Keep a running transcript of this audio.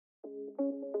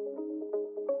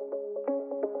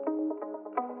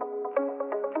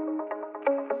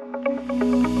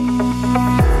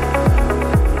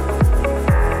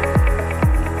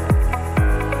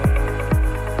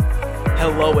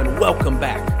Welcome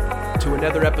back to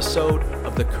another episode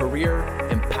of the Career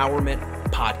Empowerment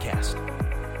Podcast,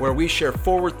 where we share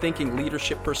forward-thinking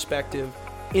leadership perspective,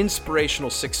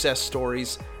 inspirational success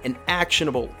stories, and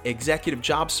actionable executive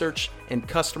job search and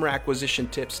customer acquisition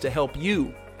tips to help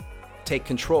you take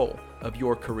control of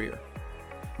your career.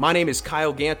 My name is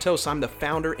Kyle Gantos. I'm the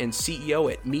founder and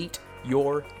CEO at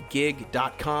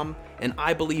meetyourgig.com, and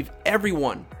I believe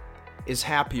everyone is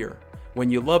happier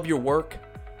when you love your work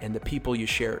and the people you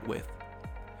share it with.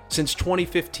 Since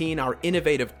 2015, our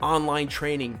innovative online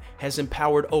training has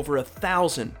empowered over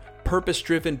 1,000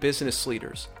 purpose-driven business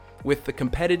leaders with the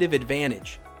competitive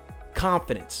advantage,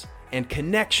 confidence, and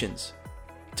connections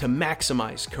to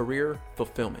maximize career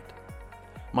fulfillment.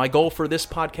 My goal for this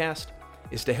podcast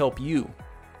is to help you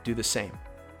do the same.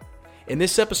 In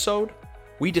this episode,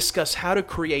 we discuss how to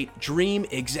create dream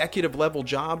executive level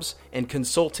jobs and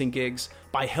consulting gigs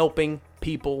by helping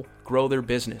people grow their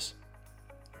business.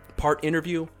 Part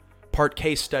interview, part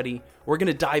case study, we're going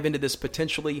to dive into this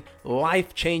potentially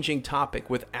life-changing topic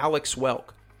with Alex Welk,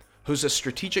 who's a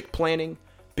strategic planning,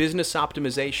 business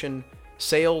optimization,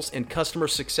 sales, and customer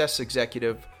success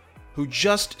executive who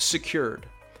just secured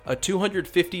a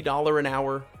 $250 an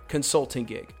hour consulting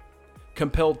gig,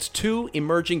 compelled two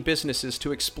emerging businesses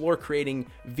to explore creating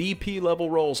VP-level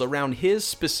roles around his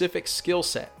specific skill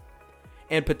set,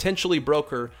 and potentially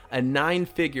broker a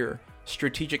 9-figure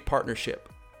strategic partnership,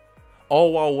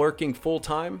 all while working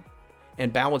full-time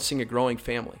and balancing a growing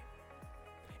family.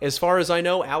 As far as I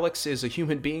know, Alex is a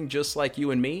human being just like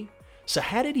you and me. So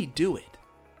how did he do it?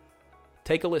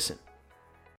 Take a listen.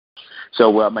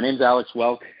 So my name's Alex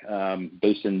Welk,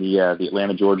 based in the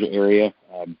Atlanta, Georgia area.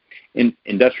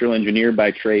 Industrial engineer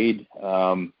by trade,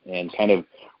 and kind of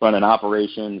running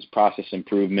operations, process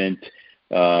improvement,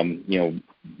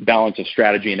 balance of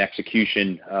strategy and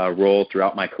execution role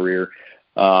throughout my career.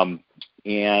 I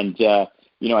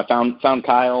found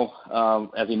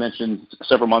Kyle, as he mentioned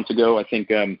several months ago. I think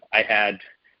I had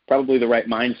probably the right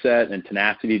mindset and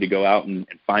tenacity to go out and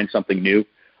find something new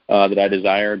that I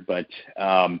desired. But,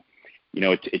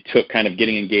 it took kind of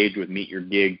getting engaged with Meet Your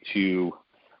Gig to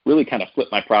really kind of flip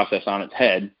my process on its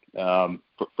head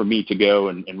for me to go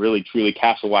and really truly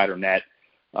cast a wider net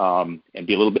and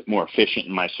be a little bit more efficient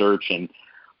in my search. And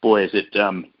boy, has it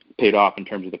paid off in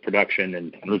terms of the production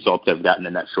and results I've gotten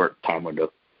in that short time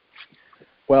window.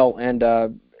 Well, and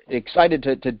excited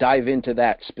to dive into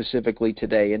that specifically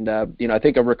today. And, I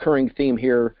think a recurring theme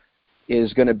here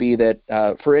is going to be that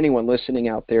for anyone listening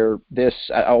out there,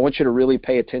 I want you to really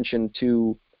pay attention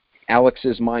to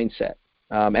Alex's mindset.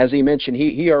 As he mentioned,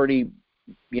 he already,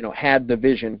 had the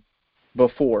vision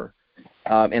before.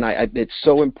 And it's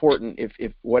so important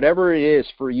if whatever it is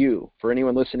for you, for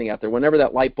anyone listening out there, whenever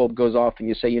that light bulb goes off and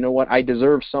you say, you know what, I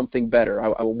deserve something better.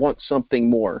 I want something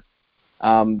more.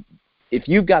 If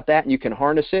you've got that and you can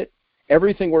harness it,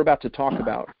 everything we're about to talk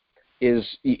about is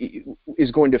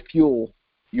going to fuel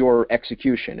your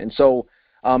execution. And so,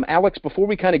 Alex, before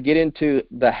we kind of get into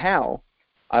the how,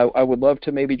 I would love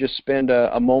to maybe just spend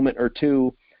a moment or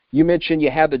two. You mentioned you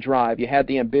had the drive, you had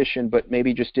the ambition, but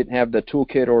maybe just didn't have the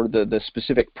toolkit or the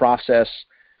specific process.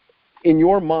 In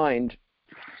your mind,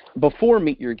 before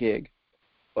Meet Your Gig,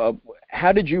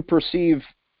 how did you perceive,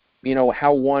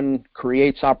 how one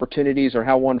creates opportunities or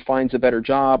how one finds a better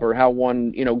job or how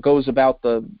one, goes about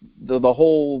the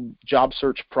whole job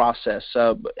search process?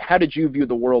 How did you view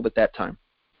the world at that time?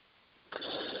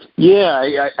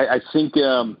 Yeah, I think,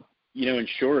 in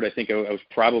short, I think I was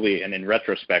probably, and in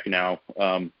retrospect now,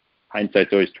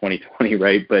 hindsight's always 20/20,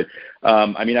 right? But I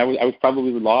was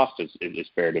probably lost, is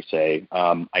fair to say.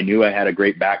 I knew I had a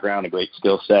great background, a great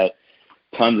skill set,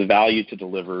 tons of value to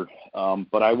deliver,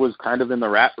 but I was kind of in the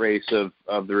rat race of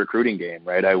the recruiting game,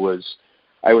 right? I was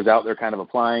out there kind of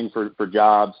applying for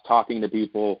jobs, talking to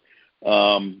people,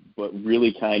 but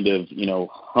really kind of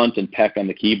hunt and peck on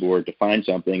the keyboard to find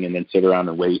something, and then sit around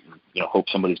and wait and hope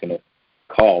somebody's going to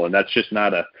call, and that's just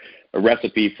not a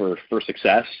recipe for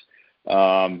success.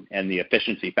 And the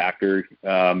efficiency factor,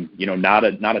 not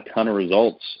a ton of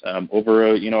results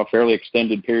over a fairly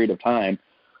extended period of time.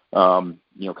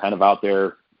 Kind of out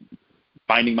there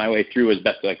finding my way through as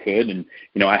best I could, and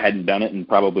I hadn't done it in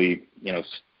probably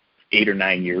 8 or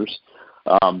 9 years.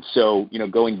 So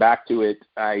going back to it,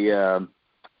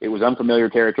 it was unfamiliar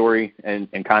territory and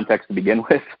context to begin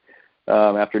with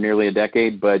after nearly a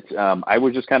decade, but I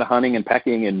was just kind of hunting and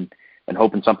pecking and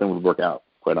hoping something would work out,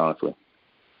 quite honestly.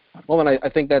 Well, and I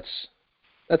think that's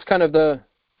kind of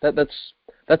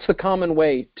that's the common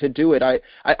way to do it. I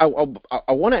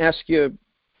want to ask you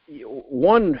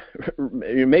one,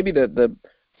 maybe the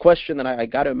question that I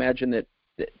got to imagine that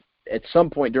at some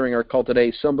point during our call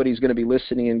today, somebody's going to be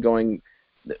listening and going,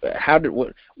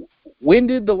 when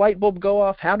did the light bulb go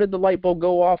off? How did the light bulb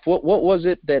go off? What was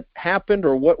it that happened,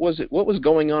 or what was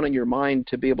going on in your mind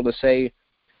to be able to say,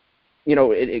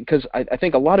 because I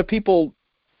think a lot of people,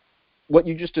 what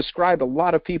you just described, a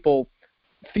lot of people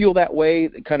feel that way,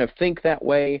 kind of think that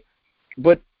way,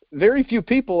 but very few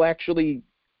people actually,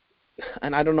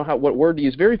 and I don't know what word to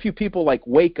use, very few people like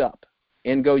wake up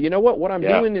and go, you know what I'm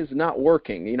doing is not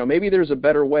working. Maybe there's a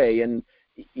better way, and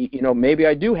maybe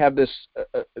I do have this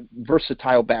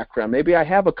versatile background. Maybe I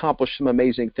have accomplished some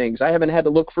amazing things. I haven't had to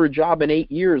look for a job in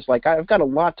 8 years. Like, I've got a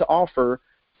lot to offer.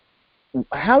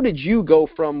 How did you go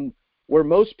from where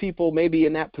most people maybe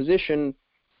in that position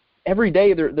every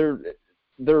day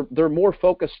they're more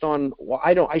focused on, well,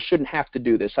 I shouldn't have to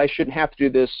do this. I shouldn't have to do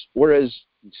this. Whereas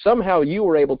somehow you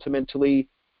were able to mentally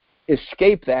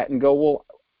escape that and go, well,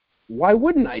 why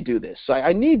wouldn't I do this?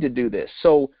 I need to do this.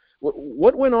 So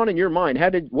what went on in your mind?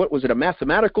 What was it, a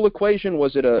mathematical equation?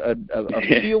 Was it a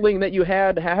feeling that you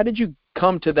had? How did you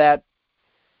come to that,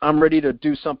 I'm ready to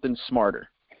do something smarter?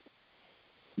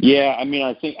 Yeah, I mean,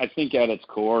 I think at its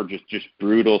core, just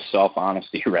brutal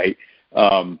self-honesty, right?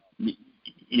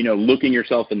 Looking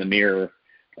yourself in the mirror,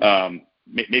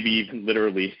 maybe even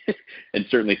literally and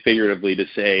certainly figuratively, to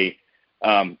say,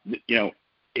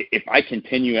 if I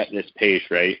continue at this pace,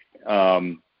 right,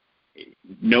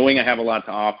 knowing I have a lot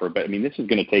to offer, but I mean, this is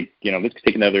going to take, this could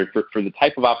take another, for the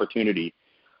type of opportunity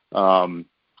and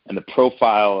the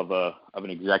profile of an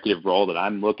executive role that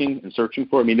I'm looking and searching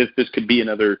for. I mean, this could be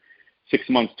another 6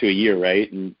 months to a year,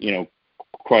 right? And,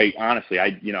 quite honestly,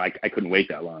 I couldn't wait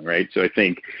that long, right? So I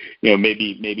think,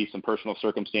 maybe some personal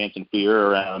circumstance and fear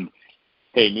around,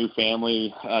 hey, new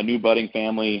family, new budding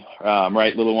family,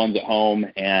 right, little ones at home,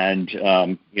 and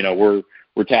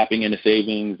we're tapping into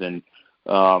savings, and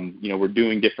we're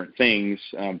doing different things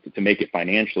to make it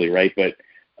financially, right? But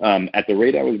at the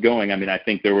rate I was going, I mean, I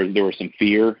think there was some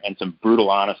fear and some brutal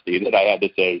honesty that I had to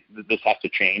say, this has to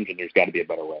change, and there's got to be a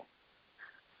better way.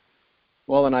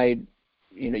 Well, and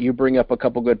you bring up a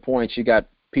couple good points. You got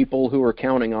people who are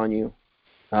counting on you.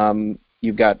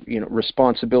 You've got,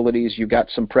 responsibilities. You've got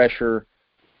some pressure,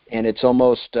 and it's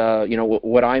almost,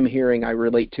 what I'm hearing, I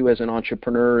relate to as an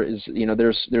entrepreneur is,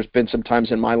 there's been some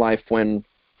times in my life when,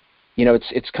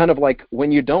 it's kind of like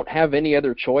when you don't have any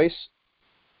other choice,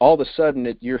 all of a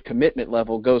sudden your commitment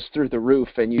level goes through the roof,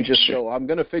 and you just go, I'm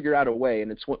going to figure out a way.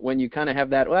 And it's when you kind of have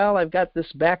that, well, I've got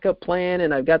this backup plan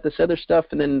and I've got this other stuff,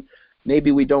 and then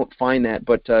maybe we don't find that,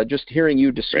 but just hearing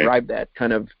you describe that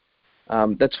kind of,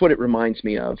 that's what it reminds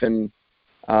me of. And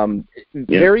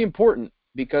very important,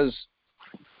 because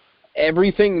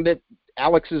everything that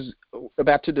Alex is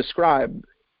about to describe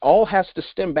all has to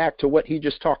stem back to what he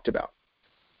just talked about.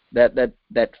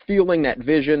 That feeling, that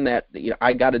vision, that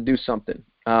I got to do something.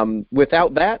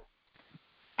 Without that,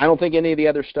 I don't think any of the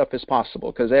other stuff is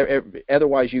possible, because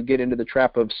otherwise you get into the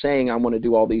trap of saying I want to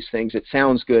do all these things. It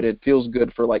sounds good, it feels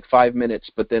good for like 5 minutes,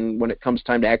 but then when it comes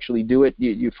time to actually do it,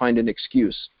 you find an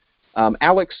excuse.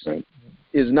 Alex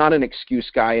is not an excuse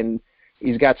guy, and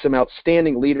he's got some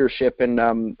outstanding leadership. And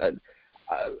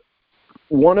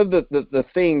one of the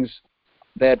things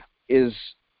that is,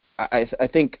 I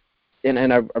think,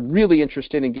 and I'm really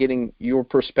interested in getting your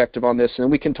perspective on this,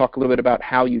 and we can talk a little bit about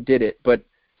how you did it, but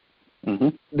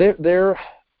there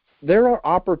are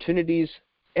opportunities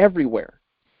everywhere.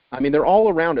 I mean, they're all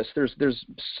around us. There's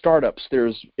startups,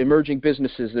 there's emerging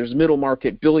businesses, there's middle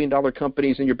market, billion-dollar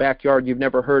companies in your backyard you've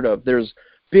never heard of. There's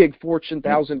big Fortune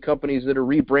 1000 companies that are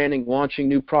rebranding, launching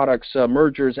new products,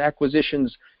 mergers,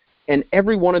 acquisitions, and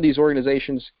every one of these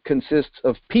organizations consists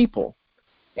of people.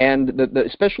 And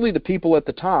especially the people at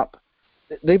the top,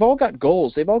 they've all got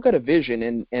goals, they've all got a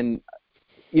vision, and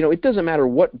it doesn't matter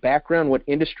what background, what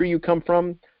industry you come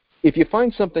from. If you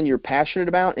find something you're passionate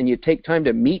about and you take time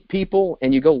to meet people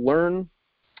and you go learn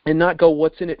and not go,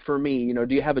 what's in it for me?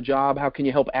 Do you have a job? How can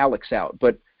you help Alex out?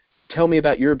 But tell me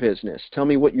about your business. Tell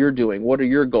me what you're doing. What are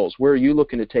your goals? Where are you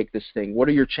looking to take this thing? What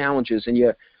are your challenges? And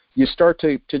you start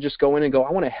to just go in and go,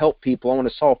 I want to help people. I want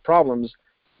to solve problems.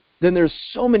 Then there's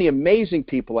so many amazing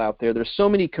people out there. There's so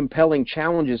many compelling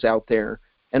challenges out there.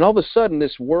 And all of a sudden,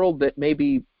 this world that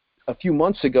maybe a few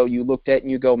months ago you looked at and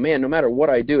you go, man, no matter what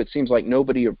I do, it seems like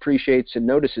nobody appreciates and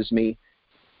notices me.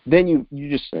 Then you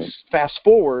just fast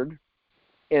forward,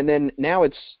 and then now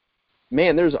it's,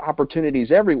 man, there's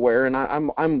opportunities everywhere, and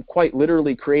I'm quite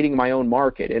literally creating my own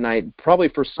market. And I probably,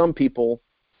 for some people,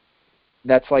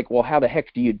 that's like, well, how the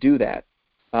heck do you do that?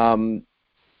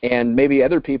 And maybe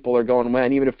other people are going,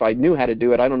 man, even if I knew how to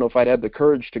do it, I don't know if I'd have the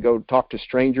courage to go talk to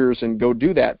strangers and go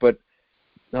do that. But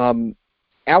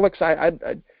Alex,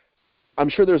 I'm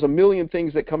sure there's a million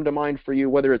things that come to mind for you,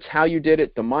 whether it's how you did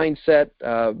it, the mindset,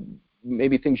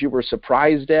 maybe things you were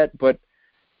surprised at, but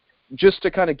just to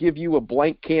kind of give you a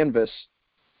blank canvas,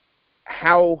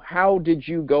 how did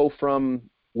you go from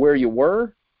where you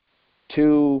were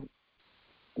to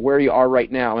where you are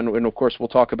right now? And of course, we'll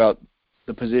talk about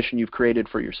the position you've created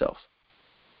for yourself.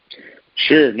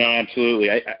 Sure. No,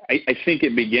 absolutely. I think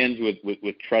it begins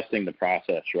with trusting the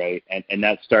process, right? And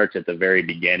that starts at the very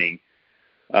beginning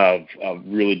of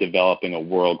really developing a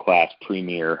world-class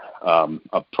premier of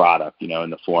product, in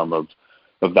the form of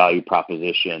value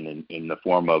proposition and in the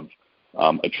form of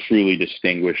a truly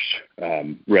distinguished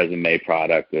resume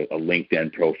product, a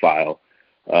LinkedIn profile,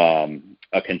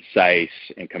 a concise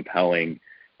and compelling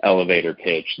elevator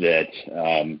pitch that,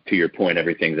 to your point,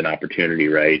 everything's an opportunity,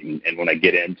 right? And when I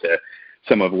get into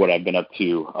some of what I've been up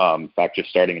to, in fact, just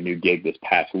starting a new gig this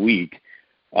past week,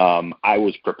 I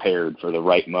was prepared for the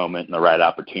right moment and the right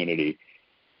opportunity.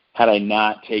 Had I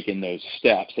not taken those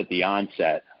steps at the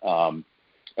onset of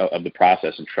the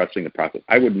process and trusting the process,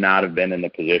 I would not have been in the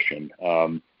position.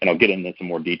 And I'll get into some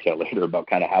more detail later about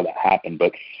kind of how that happened.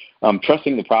 But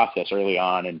trusting the process early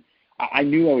on, and I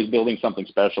knew I was building something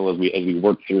special as we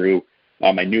worked through.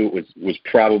 I knew it was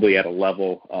probably at a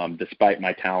level, despite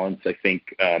my talents, I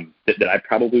think that I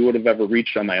probably would have ever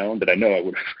reached on my own. That I know I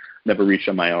would have never reached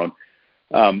on my own.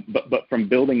 But from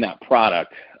building that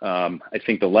product, I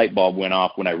think the light bulb went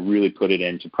off when I really put it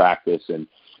into practice and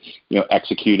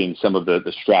executing some of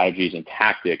the strategies and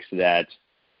tactics that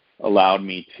allowed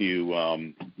me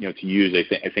to to use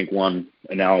I think one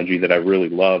analogy that I really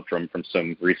love from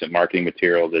some recent marketing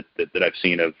material that I've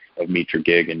seen of Meet Your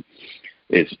Gig, and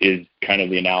is kind of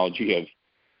the analogy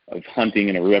of hunting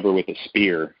in a river with a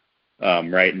spear,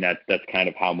 right? And that's kind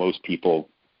of how most people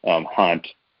hunt,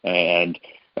 and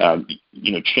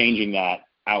changing that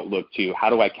outlook to how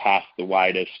do I cast the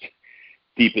widest,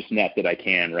 deepest net that I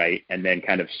can, right? And then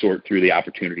kind of sort through the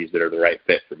opportunities that are the right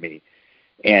fit for me.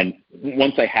 And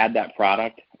once I had that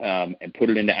product and put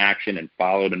it into action and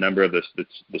followed a number of the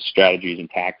strategies and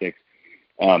tactics,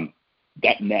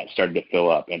 that net started to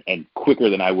fill up and quicker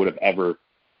than I would have ever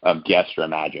guessed or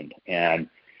imagined. And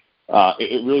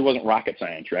it really wasn't rocket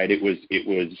science, right? It was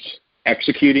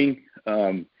executing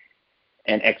and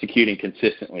executing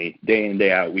consistently, day in,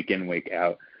 day out, week in, week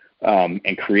out,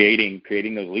 and creating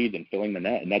those leads and filling the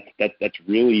net. And that's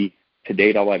really to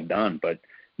date all I've done, but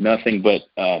nothing but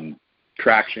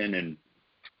traction and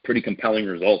pretty compelling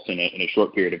results in a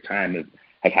short period of time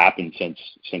have happened since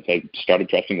I started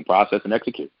trusting the process and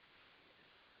execute.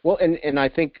 Well, and I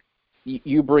think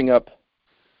you bring up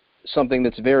something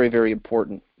that's very, very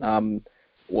important.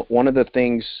 One of the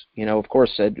things, of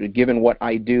course, given what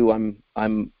I do,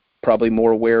 I'm probably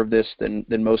more aware of this than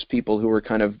most people who are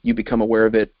you become aware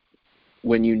of it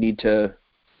when you need to,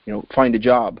 find a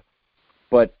job.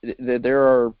 But there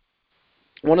are,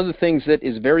 one of the things that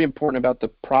is very important about the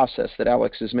process that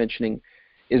Alex is mentioning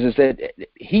is that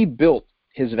he built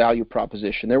his value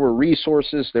proposition. There were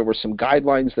resources, there were some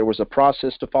guidelines, there was a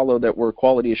process to follow that were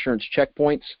quality assurance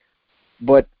checkpoints,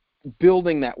 but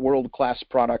building that world-class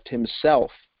product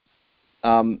himself,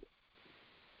 and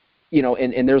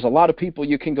there's a lot of people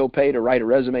you can go pay to write a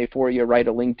resume for you, write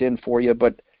a LinkedIn for you,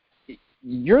 but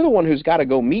you're the one who's got to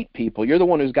go meet people. You're the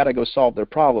one who's got to go solve their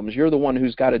problems. You're the one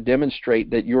who's got to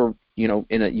demonstrate that you're,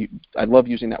 I love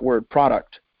using that word,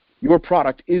 product. Your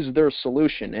product is their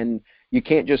solution, and you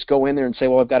can't just go in there and say,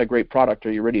 well, I've got a great product.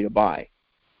 Are you ready to buy?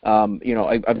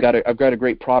 I've got a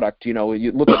great product. You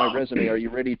look at my resume. Are you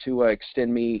ready to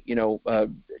extend me,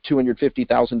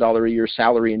 $250,000 a year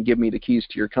salary and give me the keys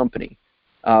to your company?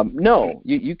 No,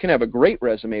 you can have a great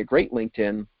resume, a great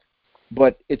LinkedIn,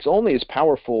 but it's only as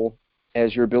powerful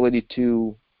as your ability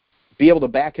to be able to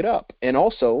back it up and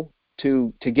also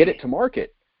to get it to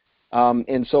market.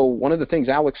 And so one of the things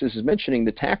Alex is mentioning,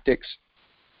 the tactics,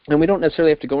 and we don't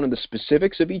necessarily have to go into the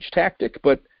specifics of each tactic,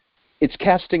 but it's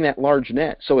casting that large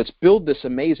net. So it's build this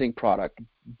amazing product,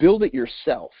 build it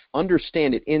yourself,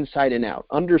 understand it inside and out,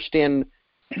 understand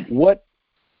what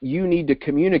you need to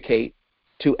communicate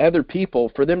to other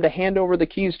people for them to hand over the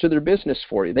keys to their business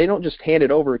for you. They don't just hand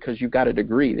it over because you've got a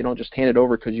degree. They don't just hand it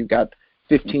over because you've got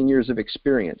 15 years of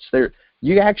experience.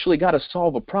 You actually got to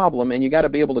solve a problem, and you got to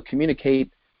be able to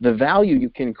communicate the value you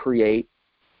can create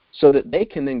so that they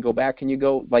can then go back and you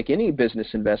go, like any business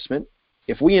investment,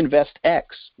 if we invest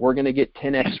X, we're going to get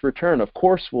 10X return. Of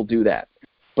course we'll do that.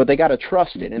 But they got to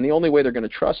trust it, and the only way they're going to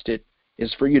trust it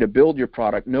is for you to build your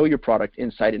product, know your product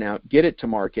inside and out, get it to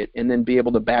market, and then be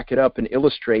able to back it up and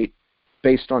illustrate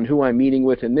based on who I'm meeting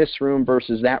with in this room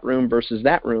versus that room versus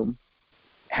that room,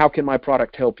 how can my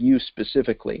product help you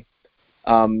specifically?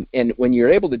 And when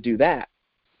you're able to do that,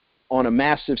 on a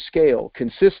massive scale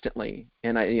consistently,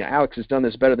 and Alex has done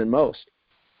this better than most,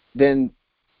 then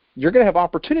you're going to have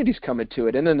opportunities coming to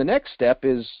it. And then the next step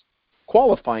is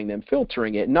qualifying them,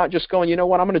 filtering it, not just going, you know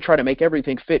what, I'm going to try to make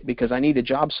everything fit because I need a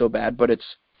job so bad, but it's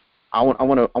I want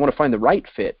to find the right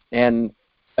fit. And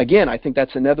again, I think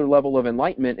that's another level of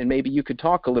enlightenment, and maybe you could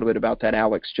talk a little bit about that,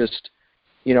 Alex. Just,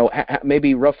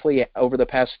 maybe roughly over the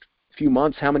past few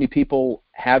months, how many people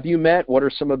have you met? What are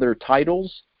some of their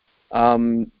titles? What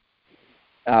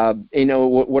are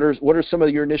some of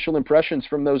your initial impressions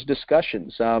from those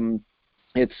discussions?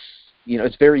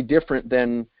 It's very different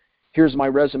than, here's my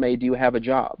resume, do you have a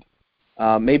job?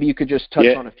 Maybe you could just touch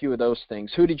on a few of those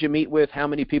things. Who did you meet with? How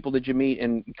many people did you meet?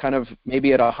 And kind of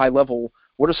maybe at a high level,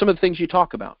 what are some of the things you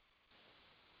talk about?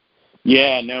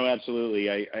 Yeah, no, absolutely.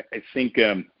 I think,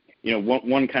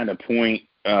 one kind of point,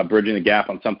 bridging the gap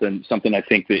on something I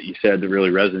think that you said that really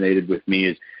resonated with me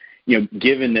is,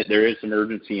 given that there is some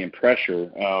urgency and pressure,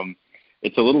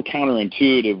 it's a little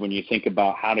counterintuitive when you think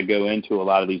about how to go into a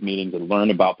lot of these meetings and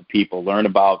learn about the people, learn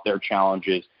about their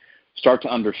challenges, start to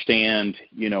understand,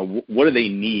 what do they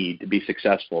need to be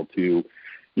successful to,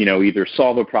 either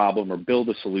solve a problem or build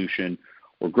a solution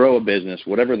or grow a business,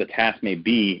 whatever the task may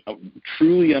be,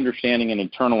 truly understanding and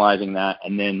internalizing that,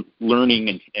 and then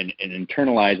learning and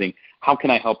internalizing, how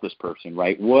can I help this person,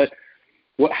 right? What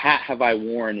hat have I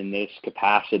worn in this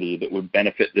capacity that would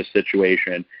benefit this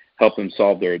situation, help them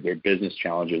solve their business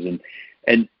challenges?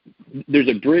 And there's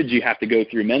a bridge you have to go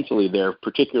through mentally there,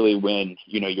 particularly when,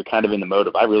 you're kind of in the mode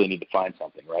of, I really need to find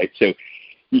something, right? So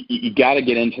you got to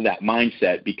get into that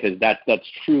mindset, because that's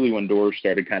truly when doors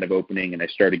started kind of opening, and I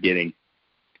started getting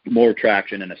more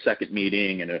traction in a second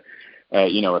meeting and a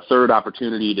third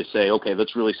opportunity to say, okay,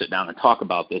 let's really sit down and talk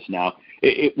about this now.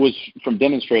 It was from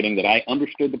demonstrating that I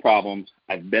understood the problems.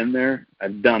 I've been there.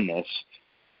 I've done this.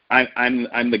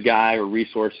 I'm the guy or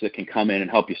resource that can come in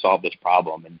and help you solve this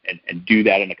problem, and do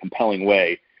that in a compelling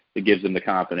way that gives them the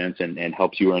confidence and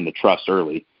helps you earn the trust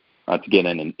early to get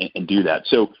in and do that.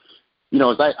 So,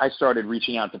 as I started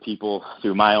reaching out to people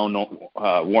through my own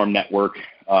warm network,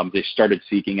 they started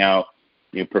seeking out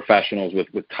professionals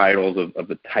with titles of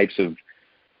the types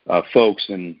of folks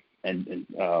and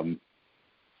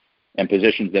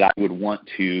positions that I would want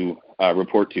to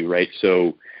report to, right?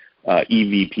 So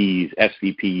EVPs,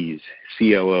 SVPs,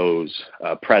 COOs,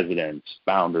 presidents,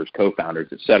 founders, co-founders,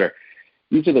 et cetera.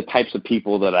 These are the types of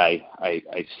people that I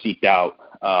seeked out,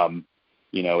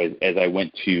 as I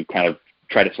went to kind of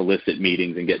try to solicit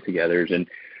meetings and get-togethers. And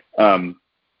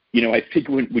I think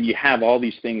when you have all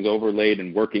these things overlaid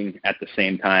and working at the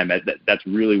same time, that's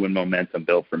really when momentum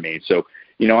built for me. So,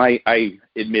 I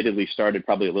admittedly started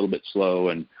probably a little bit slow,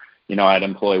 and, I'd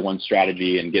employ one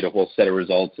strategy and get a whole set of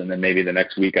results, and then maybe the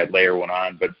next week I'd layer one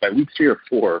on. But by week 3 or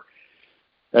 4,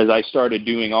 as I started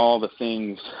doing all the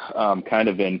things kind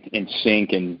of in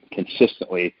sync and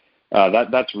consistently,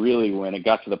 that's really when it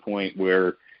got to the point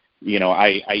where,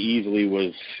 I easily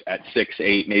was at 6,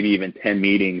 8, maybe even 10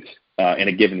 meetings in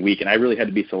a given week, and I really had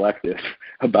to be selective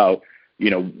about,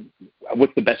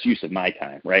 what's the best use of my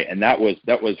time, right? And that was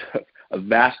a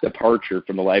vast departure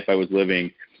from the life I was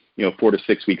living, 4 to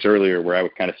 6 weeks earlier, where I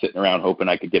was kind of sitting around hoping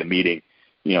I could get a meeting,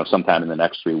 sometime in the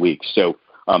next 3 weeks. So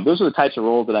those are the types of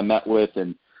roles that I met with,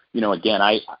 and again,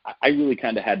 I really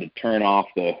kind of had to turn off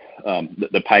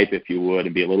the pipe, if you would,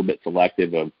 and be a little bit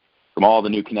selective from all the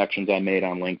new connections I made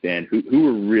on LinkedIn. Who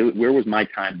were really, where was my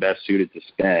time best suited to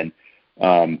spend?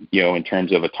 In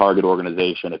terms of a target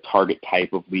organization, a target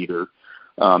type of leader,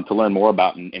 to learn more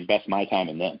about and invest my time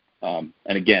in them.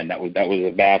 And again, that was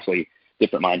a vastly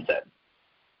different mindset.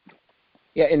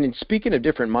 Yeah, and in speaking of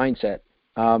different mindset,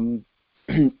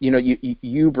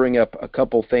 you bring up a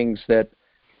couple things that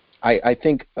I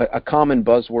think a common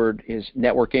buzzword is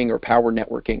networking or power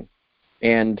networking.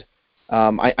 And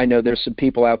I know there's some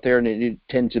people out there, and it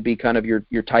tends to be kind of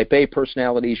your type A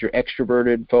personalities, your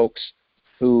extroverted folks,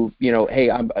 who, hey,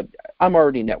 I'm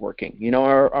already networking,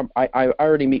 I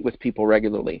already meet with people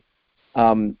regularly.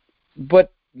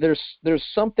 But there's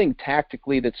something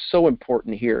tactically that's so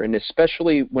important here, and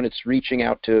especially when it's reaching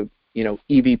out to,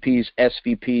 EVPs,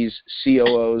 SVPs,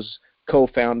 COOs,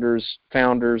 co-founders,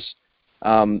 founders.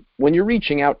 When you're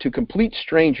reaching out to complete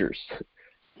strangers,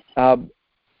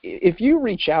 if you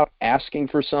reach out asking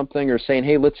for something or saying,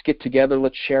 hey, let's get together,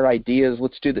 let's share ideas,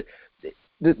 let's do that,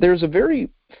 there's a very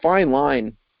fine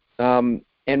line, and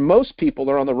most people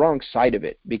are on the wrong side of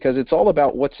it, because it's all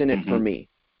about what's in it for me.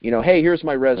 Hey, here's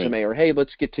my resume, or hey,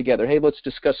 let's get together, hey, let's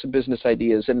discuss some business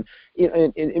ideas. And,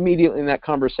 and immediately in that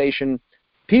conversation,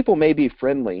 people may be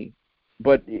friendly,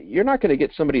 but you're not going to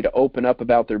get somebody to open up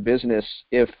about their business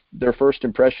if their first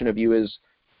impression of you is,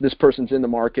 this person's in the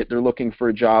market, they're looking for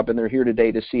a job, and they're here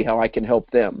today to see how I can help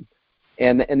them.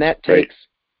 And that takes,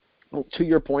 well, to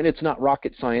your point, it's not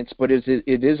rocket science, but it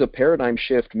is a paradigm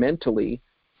shift mentally.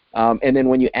 And then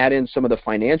when you add in some of the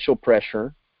financial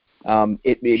pressure,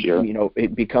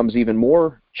 it becomes even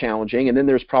more challenging. And then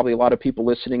there's probably a lot of people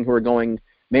listening who are going,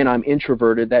 man, I'm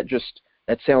introverted. That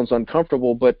sounds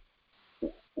uncomfortable. But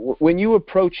when you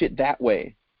approach it that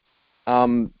way,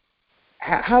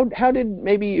 how did,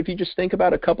 maybe if you just think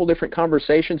about a couple different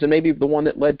conversations and maybe the one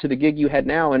that led to the gig you had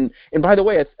now, and by the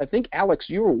way, I think, Alex,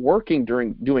 you were working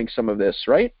during doing some of this,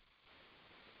 right?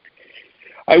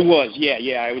 I was,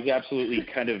 yeah. I was absolutely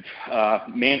kind of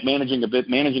managing a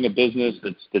business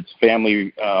that's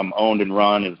family owned and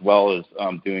run, as well as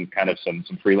doing kind of some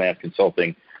freelance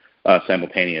consulting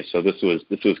simultaneous. So this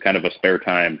was kind of a spare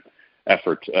time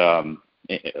effort a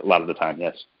lot of the time.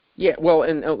 Yes. Yeah, well,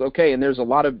 and okay, and there's a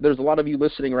lot of you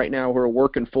listening right now who are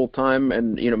working full time,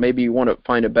 and maybe you want to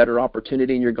find a better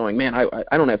opportunity, and you're going, man,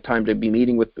 I don't have time to be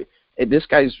meeting with this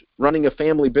guy's running a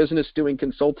family business, doing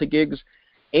consulting gigs,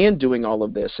 and doing all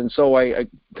of this. And so I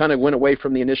kind of went away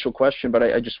from the initial question, but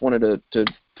I just wanted to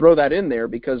throw that in there,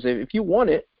 because if you want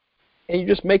it and you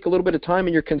just make a little bit of time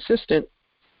and you're consistent,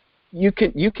 you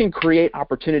can create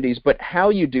opportunities. But how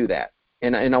you do that,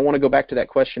 and I want to go back to that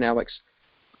question, Alex,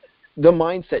 the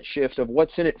mindset shift of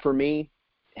what's in it for me.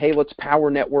 Hey, let's power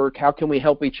network. How can we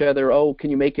help each other? Oh, can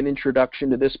you make an introduction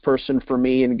to this person for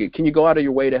me? And can you go out of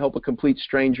your way to help a complete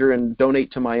stranger and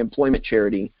donate to my employment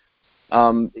charity?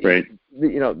 Right.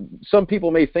 Some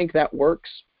people may think that works,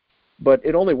 but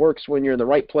it only works when you're in the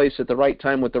right place at the right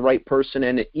time with the right person.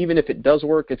 And even if it does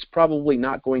work, it's probably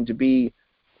not going to be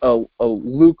a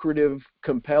lucrative,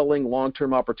 compelling,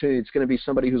 long-term opportunity. It's going to be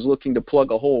somebody who's looking to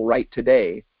plug a hole right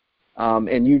today,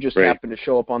 and you just happen to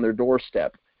show up on their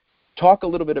doorstep. Talk a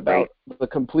little bit about the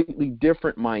completely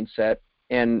different mindset,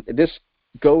 and this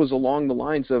goes along the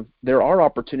lines of there are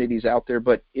opportunities out there,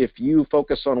 but if you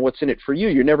focus on what's in it for you,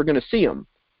 you're never going to see them.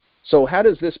 So how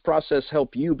does this process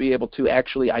help you be able to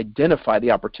actually identify the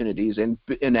opportunities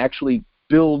and actually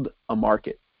build a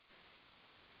market?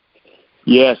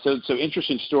 Yeah, so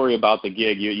interesting story about the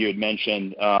gig. You had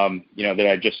mentioned that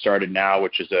I just started now,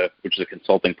 which is a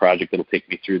consulting project that'll take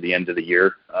me through the end of the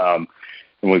year. And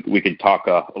we could talk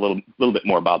a little bit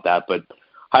more about that, but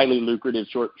highly lucrative,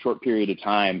 short period of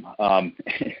time.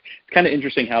 It's kind of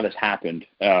interesting how this happened.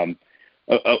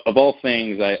 Of all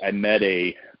things, I met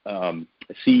a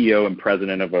CEO and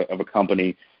president of a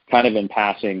company, kind of in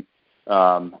passing,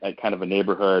 at kind of a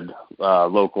neighborhood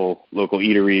local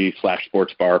eatery /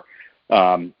 sports bar.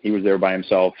 He was there by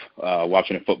himself,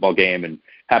 watching a football game, and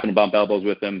happened to bump elbows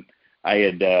with him.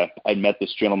 I'd met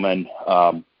this gentleman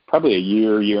probably a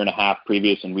year and a half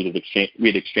previous, and we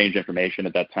had exchanged information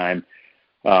at that time.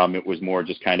 It was more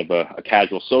just kind of a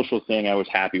casual social thing. I was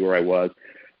happy where I was.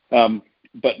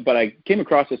 But I came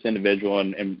across this individual,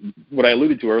 and what I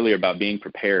alluded to earlier about being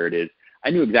prepared is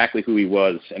I knew exactly who he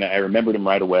was, and I remembered him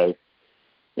right away.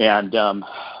 And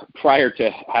prior to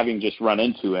having just run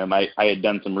into him, I had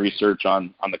done some research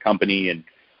on the company and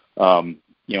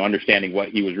understanding what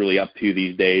he was really up to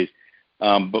these days.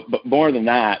 But more than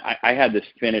that, I had this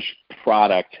finished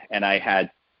product, and I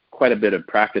had quite a bit of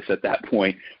practice at that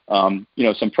point.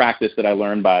 Some practice that I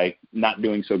learned by not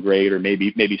doing so great, or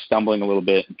maybe stumbling a little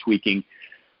bit and tweaking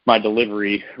my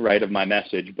delivery of my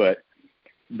message. But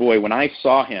boy, when I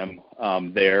saw him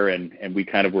there, and we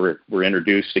kind of were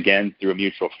introduced again through a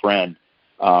mutual friend,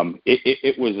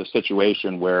 it was a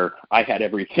situation where I had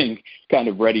everything kind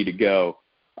of ready to go.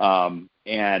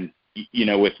 And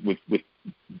with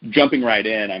jumping right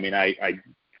in, I mean, I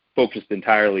focused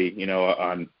entirely,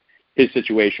 on his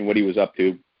situation, what he was up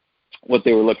to, what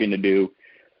they were looking to do,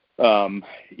 from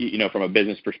a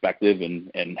business perspective,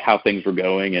 and how things were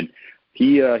going. And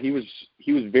he was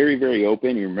very, very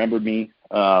open. He remembered me.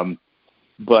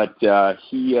 But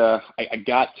I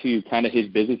got to kind of his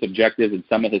business objectives and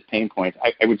some of his pain points,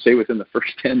 I would say within the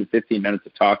first 10 to 15 minutes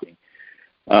of talking.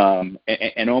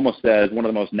 And almost as one of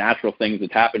the most natural things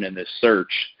that happened in this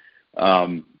search,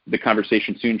 the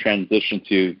conversation soon transitioned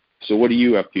to, so what are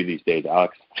you up to these days,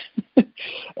 Alex?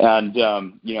 And,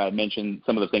 I mentioned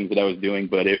some of the things that I was doing,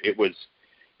 but it was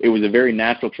a very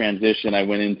natural transition. I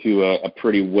went into a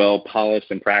pretty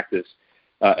well-polished and practiced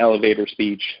elevator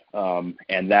speech,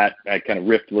 and that I kind of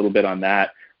riffed a little bit on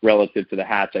that relative to the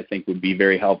hats. I think would be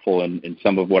very helpful in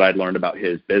some of what I'd learned about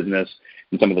his business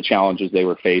and some of the challenges they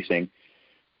were facing.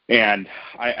 And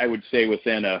I would say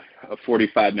within a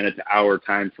 45-minute to hour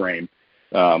time frame,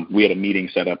 we had a meeting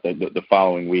set up the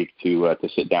following week to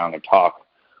sit down and talk,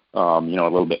 a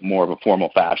little bit more of a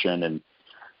formal fashion.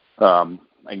 And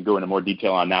I can go into more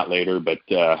detail on that later, but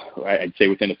I'd say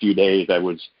within a few days I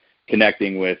was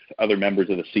connecting with other members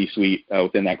of the C-suite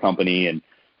within that company, and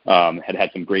had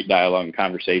some great dialogue and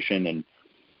conversation, and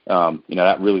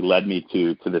that really led me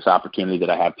to this opportunity that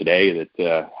I have today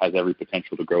that has every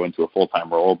potential to grow into a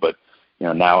full-time role. But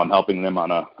now I'm helping them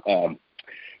on a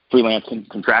freelance and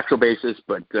contractual basis.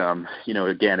 But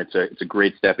again, it's a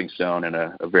great stepping stone and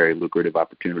a very lucrative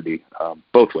opportunity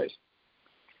both ways.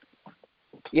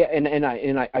 Yeah, and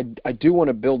I do want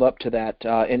to build up to that,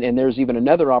 and there's even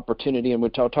another opportunity, and we'll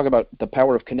talk about the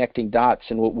power of connecting dots,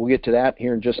 and we'll get to that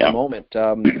here in just a moment.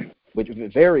 Which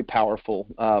is very powerful,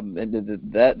 and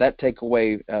that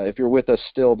takeaway. If you're with us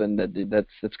still, then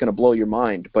that's going to blow your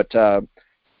mind. But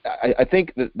I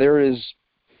think that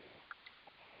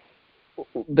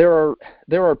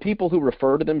there are people who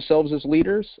refer to themselves as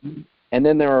leaders, and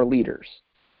then there are leaders.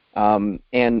 And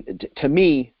to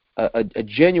me, a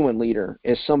genuine leader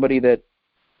is somebody that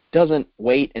doesn't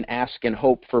wait and ask and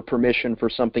hope for permission for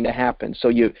something to happen. So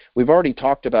we've already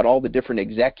talked about all the different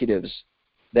executives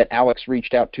that Alex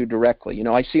reached out to directly.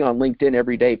 I see on LinkedIn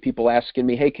every day people asking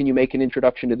me, hey, can you make an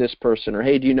introduction to this person? Or,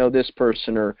 hey, do you know this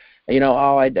person? Or,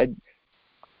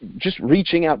 just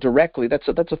reaching out directly. That's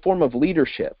a form of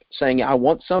leadership, saying I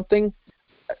want something.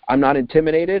 I'm not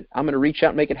intimidated. I'm going to reach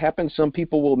out and make it happen. Some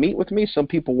people will meet with me. Some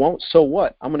people won't. So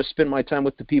what? I'm going to spend my time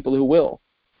with the people who will.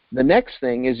 The next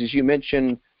thing is, as you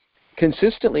mentioned,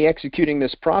 consistently executing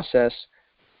this process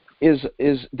is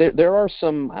there are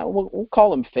some, we'll call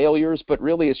them failures, but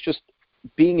really it's just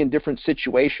being in different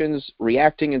situations,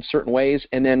 reacting in certain ways,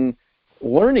 and then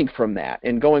learning from that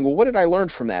and going, well, what did I learn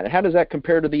from that? And how does that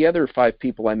compare to the other 5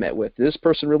 people I met with? Did this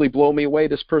person really blow me away?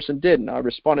 This person didn't. I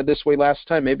responded this way last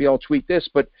time. Maybe I'll tweak this.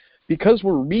 But because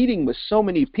we're reading with so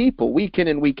many people week in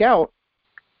and week out,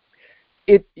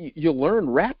 you learn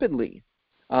rapidly.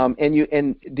 And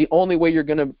the only way you're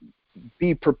going to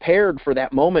be prepared for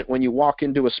that moment when you walk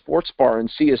into a sports bar and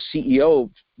see a CEO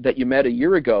that you met a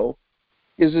year ago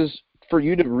is for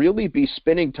you to really be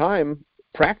spending time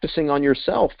practicing on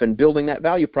yourself and building that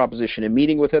value proposition and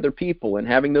meeting with other people and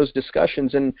having those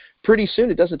discussions. And pretty soon,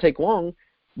 it doesn't take long,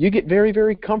 you get very,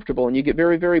 very comfortable and you get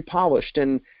very, very polished,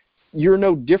 and you're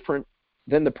no different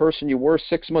than the person you were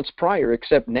 6 months prior,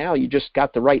 except now you just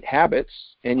got the right habits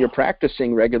and you're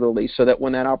practicing regularly so that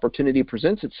when that opportunity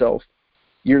presents itself,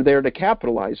 you're there to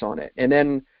capitalize on it. And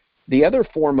then the other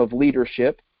form of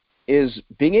leadership is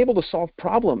being able to solve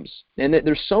problems. And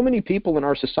there's so many people in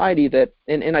our society that,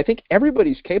 and I think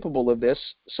everybody's capable of this.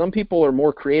 Some people are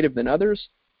more creative than others,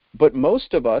 but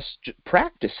most of us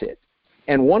practice it.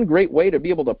 And one great way to be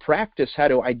able to practice how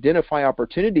to identify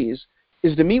opportunities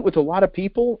is to meet with a lot of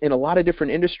people in a lot of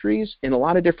different industries, in a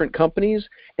lot of different companies,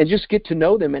 and just get to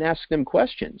know them and ask them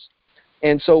questions.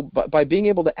 And so by being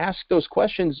able to ask those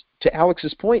questions, to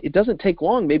Alex's point, it doesn't take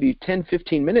long, maybe 10,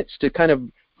 15 minutes to kind of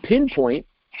pinpoint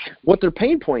what their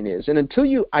pain point is. And until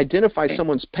you identify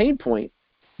someone's pain point,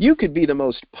 you could be the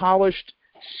most polished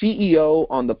CEO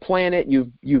on the planet.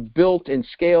 You've built and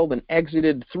scaled and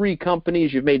exited 3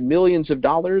 companies. You've made millions of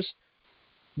dollars.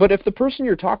 But if the person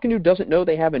you're talking to doesn't know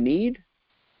they have a need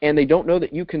and they don't know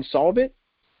that you can solve it,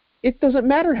 it doesn't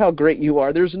matter how great you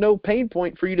are. There's no pain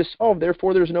point for you to solve.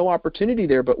 Therefore, there's no opportunity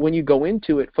there. But when you go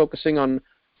into it focusing on,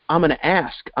 I'm going to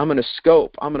ask, I'm going to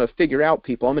scope, I'm going to figure out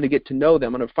people, I'm going to get to know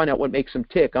them, I'm going to find out what makes them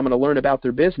tick, I'm going to learn about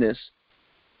their business,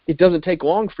 it doesn't take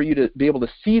long for you to be able to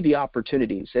see the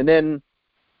opportunities. And then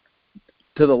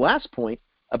to the last point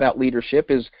about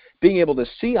leadership is being able to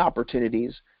see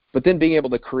opportunities, but then being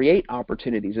able to create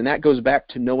opportunities. And that goes back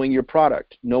to knowing your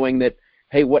product, knowing that,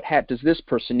 hey, what hat does this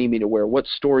person need me to wear? What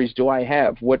stories do I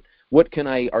have? What can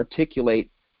I articulate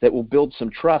that will build some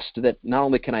trust that not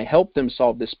only can I help them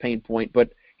solve this pain point, but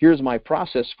here's my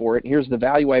process for it. Here's the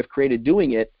value I've created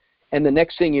doing it. And the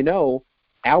next thing you know,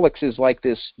 Alex is like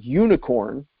this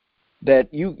unicorn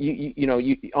that you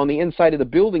on the inside of the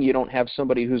building, you don't have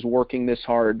somebody who's working this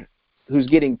hard, who's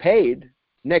getting paid.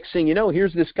 Next thing you know,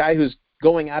 here's this guy who's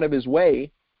going out of his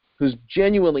way, who's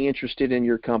genuinely interested in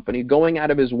your company, going out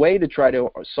of his way to try to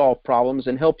solve problems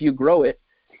and help you grow it,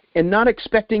 and not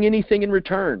expecting anything in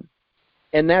return.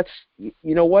 And that's, you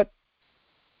know what?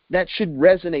 That should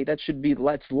resonate.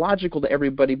 That's logical to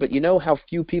everybody. But you know how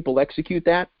few people execute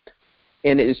that?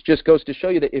 And it just goes to show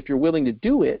you that if you're willing to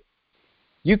do it,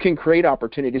 you can create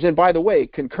opportunities. And by the way,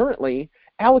 concurrently,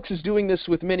 Alex is doing this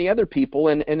with many other people,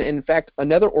 and in fact,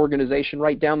 another organization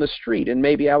right down the street. And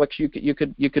maybe, Alex, you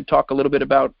could talk a little bit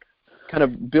about, kind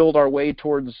of build our way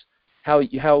towards how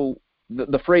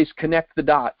the phrase "connect the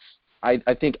dots." I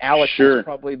think Alex is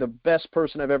probably the best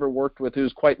person I've ever worked with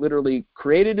who's quite literally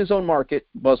created his own market,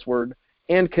 buzzword,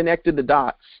 and connected the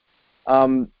dots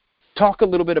Talk a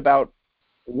little bit about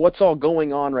what's all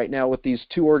going on right now with these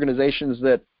two organizations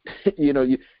that,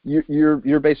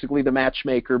 you're basically the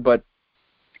matchmaker, but,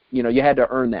 you had to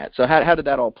earn that. So how did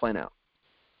that all plan out?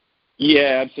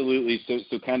 Yeah, absolutely.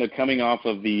 So kind of coming off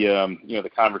of the, the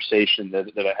conversation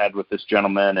that I had with this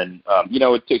gentleman, and,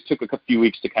 it took a few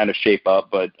weeks to kind of shape up,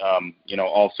 but,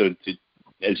 also to,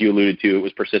 as you alluded to, it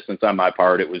was persistence on my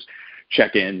part. It was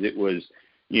check-ins. It was,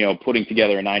 putting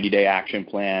together a 90-day action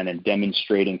plan and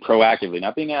demonstrating proactively,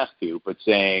 not being asked to, but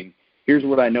saying, here's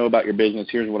what I know about your business.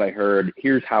 Here's what I heard.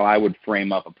 Here's how I would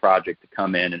frame up a project to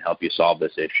come in and help you solve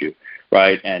this issue.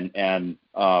 Right. And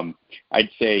I'd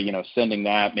say, sending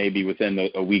that maybe within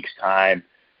a week's time,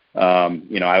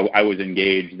 I was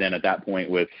engaged then at that point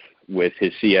with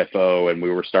his CFO, and we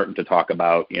were starting to talk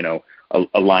about,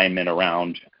 alignment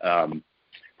around an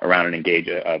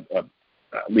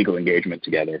a legal engagement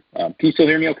together. Can you still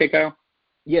hear me okay, Kyle?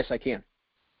 Yes, I can.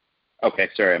 Okay.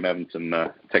 Sorry. I'm having some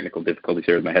technical difficulties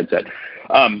here with my headset.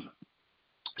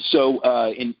 So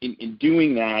in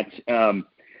doing that,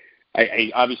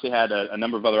 I obviously had a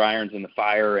number of other irons in the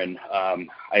fire, and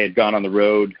I had gone on the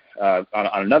road on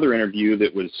another interview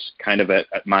that was kind of at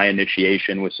my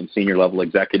initiation with some senior level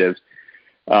executives.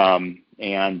 And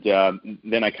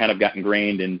then I kind of got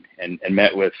ingrained and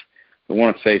met with, I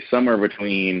want to say, somewhere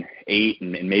between 8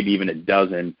 and maybe even a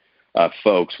dozen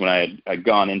folks. When I had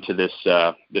gone into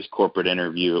this corporate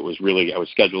interview, it was really, I was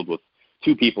scheduled with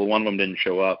 2 people. One of them didn't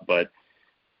show up, but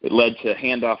it led to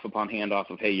handoff upon handoff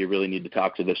of, hey, you really need to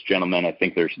talk to this gentleman. I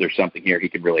think there's something here. He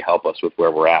could really help us with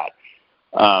where we're at.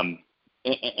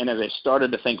 And as I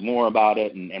started to think more about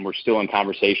it, and we're still in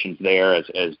conversations there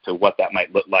as to what that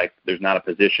might look like, there's not a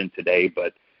position today,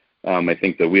 but I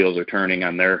think the wheels are turning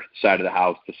on their side of the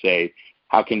house to say,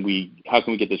 how can we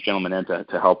get this gentleman in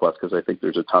to help us? Because I think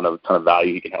there's a ton of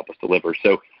value he can help us deliver.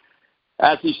 So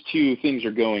as these two things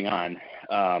are going on,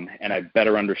 and I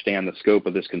better understand the scope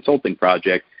of this consulting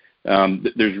project,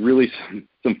 there's really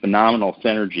some phenomenal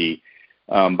synergy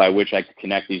by which I could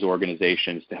connect these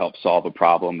organizations to help solve a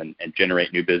problem and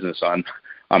generate new business on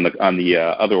the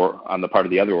part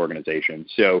of the other organization.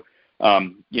 So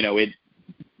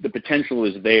the potential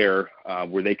is there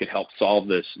where they could help solve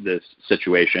this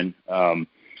situation. I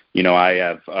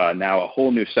have now a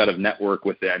whole new set of network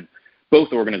within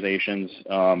both organizations.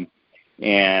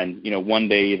 And, one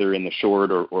day, either in the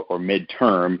short or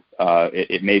mid-term,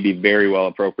 it may be very well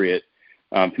appropriate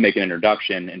to make an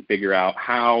introduction and figure out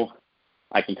how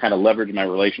I can kind of leverage my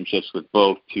relationships with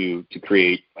both to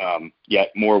create yet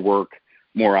more work,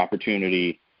 more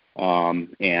opportunity,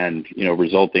 and,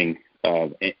 resulting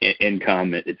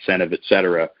income, incentive, et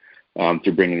cetera,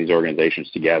 through bringing these organizations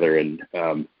together. And,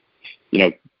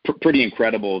 pretty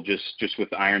incredible just with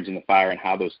the irons in the fire and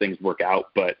how those things work out.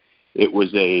 But it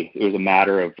was a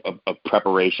matter of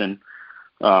preparation,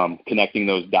 connecting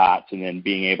those dots, and then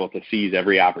being able to seize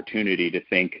every opportunity to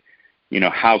think,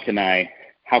 how can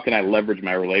I leverage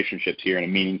my relationships here in a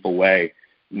meaningful way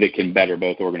that can better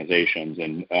both organizations?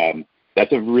 And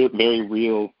that's a very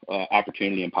real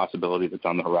opportunity and possibility that's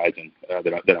on the horizon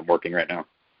that I'm working right now.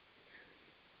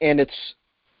 And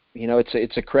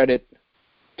it's a credit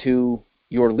to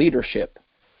your leadership.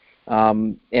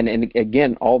 And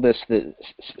again, all this, the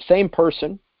same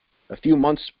person, a few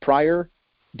months prior,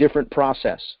 different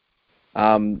process.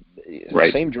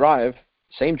 Right. Same drive,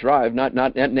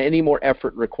 not any more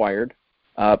effort required,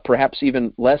 perhaps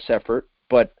even less effort,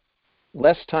 but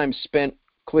less time spent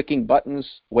clicking buttons,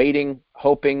 waiting,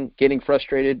 hoping, getting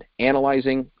frustrated,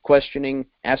 analyzing, questioning,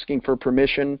 asking for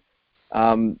permission,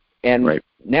 and right.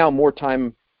 Now more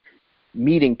time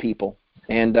meeting people.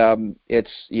 And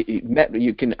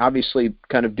you can obviously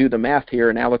kind of do the math here,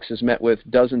 and Alex has met with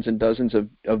dozens and dozens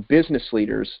of business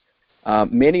leaders,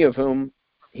 many of whom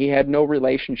he had no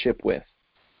relationship with.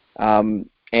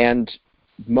 And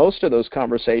most of those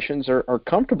conversations are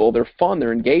comfortable, they're fun,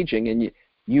 they're engaging, and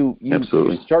you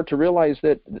start to realize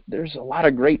that there's a lot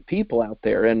of great people out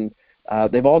there, and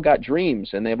they've all got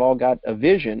dreams, and they've all got a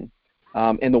vision,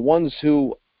 and the ones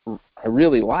who I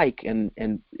really like, and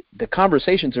the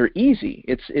conversations are easy.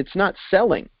 It's not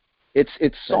selling,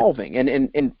 it's solving.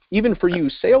 And even for you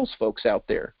sales folks out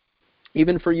there,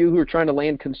 even for you who are trying to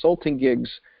land consulting gigs,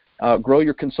 grow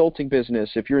your consulting business,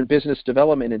 if you're in business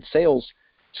development and sales,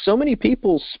 so many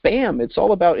people spam. It's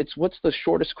all about what's the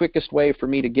shortest, quickest way for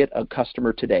me to get a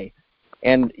customer today,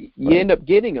 and you end up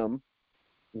getting them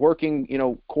working,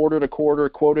 quarter to quarter,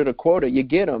 quota to quota. You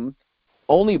get them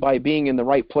only by being in the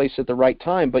right place at the right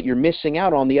time, but you're missing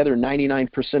out on the other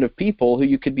 99% of people who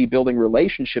you could be building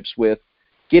relationships with,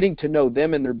 getting to know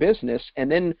them and their business. And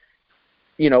then,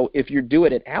 if you do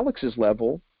it at Alex's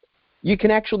level, you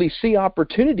can actually see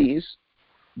opportunities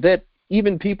that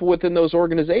even people within those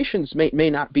organizations may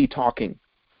not be talking.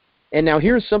 And now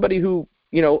here's somebody who,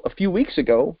 a few weeks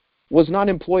ago was not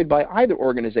employed by either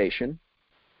organization,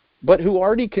 but who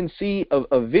already can see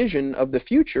a vision of the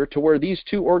future to where these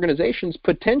two organizations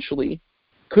potentially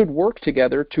could work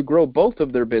together to grow both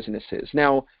of their businesses.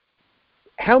 Now,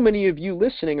 how many of you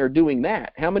listening are doing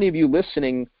that? How many of you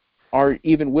listening are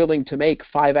even willing to make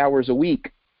 5 hours a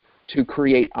week to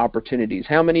create opportunities?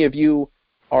 How many of you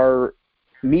are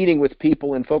meeting with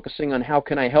people and focusing on how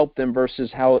can I help them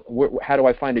versus how do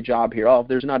I find a job here? Oh, if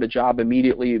there's not a job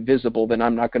immediately visible, then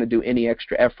I'm not going to do any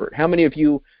extra effort. How many of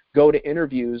you go to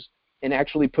interviews and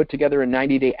actually put together a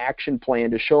 90-day action plan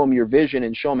to show them your vision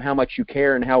and show them how much you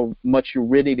care and how much you're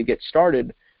ready to get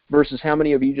started, versus how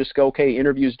many of you just go, okay,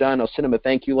 interview's done, I'll send them a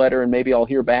thank you letter and maybe I'll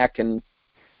hear back, and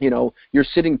you're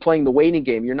sitting playing the waiting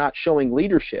game. You're not showing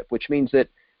leadership, which means that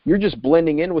you're just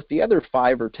blending in with the other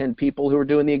 5 or 10 people who are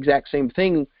doing the exact same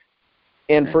thing.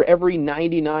 And for every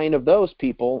 99 of those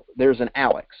people, there's an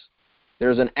Alex.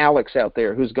 There's an Alex out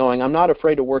there who's going, I'm not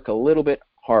afraid to work a little bit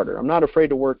harder. I'm not afraid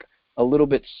to work a little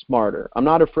bit smarter. I'm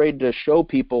not afraid to show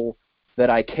people that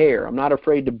I care. I'm not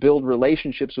afraid to build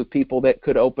relationships with people that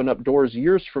could open up doors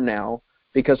years from now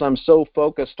because I'm so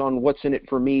focused on what's in it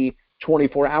for me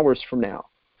 24 hours from now.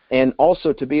 And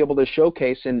also to be able to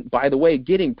showcase, and by the way,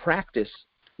 getting practice.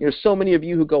 So many of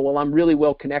you who go, well, I'm really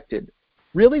well connected.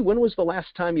 Really, when was the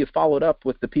last time you followed up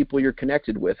with the people you're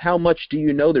connected with? How much do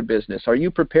you know their business? Are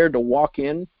you prepared to walk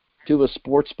in to a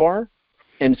sports bar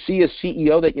and see a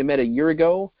CEO that you met a year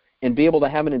ago and be able to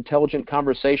have an intelligent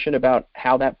conversation about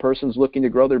how that person's looking to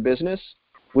grow their business?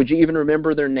 Would you even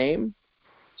remember their name?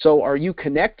 So are you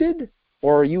connected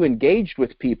or are you engaged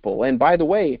with people? And by the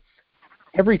way,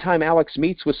 every time Alex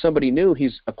meets with somebody new,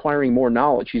 he's acquiring more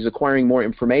knowledge. He's acquiring more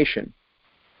information.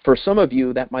 For some of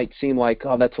you, that might seem like,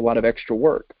 oh, that's a lot of extra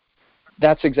work.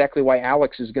 That's exactly why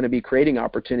Alex is going to be creating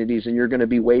opportunities, and you're going to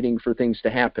be waiting for things to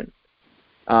happen.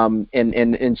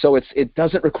 And so it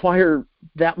doesn't require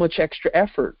that much extra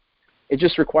effort. It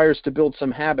just requires to build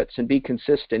some habits and be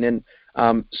consistent.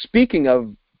 And speaking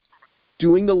of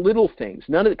doing the little things,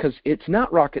 because it's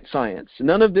not rocket science.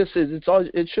 None of this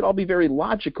it should all be very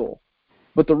logical.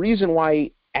 But the reason why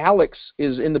Alex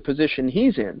is in the position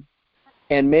he's in,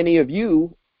 and many of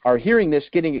you are hearing this,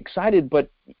 getting excited, but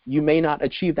you may not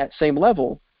achieve that same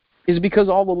level, is because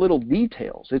all the little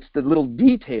details. It's the little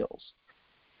details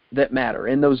that matter.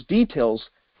 And those details,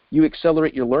 you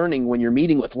accelerate your learning when you're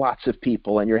meeting with lots of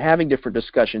people and you're having different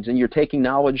discussions and you're taking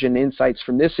knowledge and insights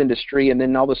from this industry, and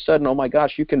then all of a sudden, oh my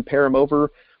gosh, you can pair them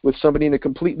over with somebody in a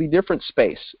completely different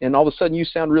space. And all of a sudden you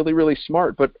sound really, really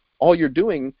smart, but all you're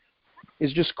doing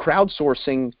is just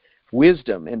crowdsourcing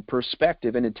wisdom and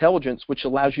perspective and intelligence, which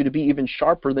allows you to be even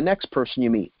sharper the next person you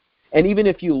meet. And even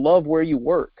if you love where you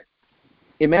work,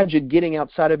 imagine getting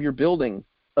outside of your building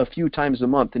a few times a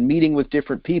month and meeting with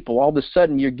different people. All of a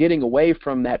sudden, you're getting away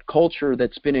from that culture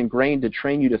that's been ingrained to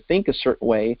train you to think a certain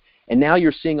way, and now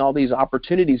you're seeing all these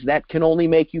opportunities that can only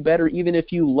make you better. Even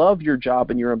if you love your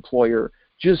job and your employer,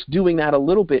 just doing that a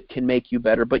little bit can make you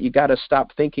better, but you got to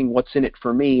stop thinking what's in it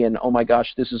for me and, oh my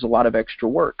gosh, this is a lot of extra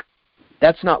work.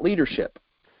 That's not leadership.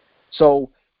 So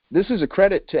this is a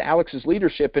credit to Alex's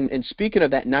leadership. And speaking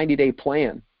of that 90-day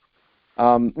plan,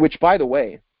 which, by the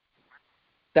way,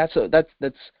 that's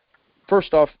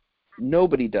first off,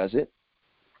 nobody does it.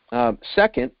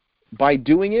 Second, by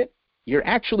doing it, you're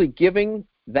actually giving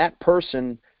that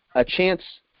person a chance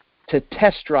to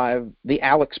test drive the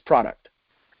Alex product.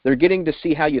 They're getting to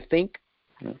see how you think,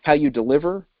 how you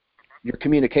deliver, your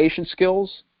communication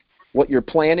skills, what your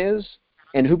plan is,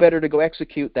 and who better to go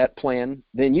execute that plan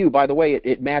than you. By the way,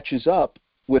 it matches up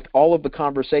with all of the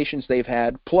conversations they've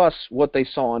had plus what they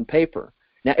saw on paper.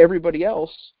 Now, everybody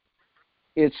else,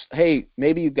 it's, hey,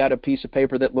 maybe you've got a piece of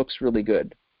paper that looks really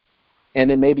good. And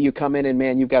then maybe you come in and,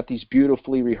 man, you've got these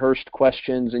beautifully rehearsed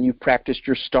questions and you've practiced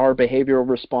your STAR behavioral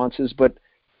responses, but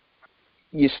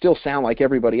you still sound like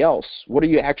everybody else. What are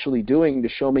you actually doing to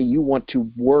show me you want to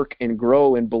work and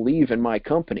grow and believe in my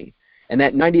company? And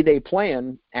that 90-day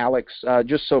plan, Alex,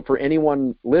 just so for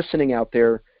anyone listening out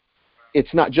there,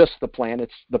 it's not just the plan,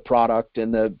 it's the product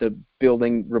and the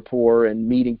building rapport and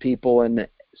meeting people and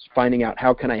finding out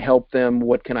how can I help them,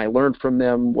 what can I learn from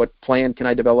them, what plan can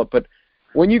I develop. But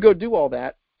when you go do all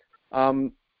that,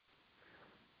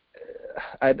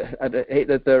 I'd hate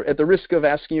that at the risk of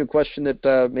asking you a question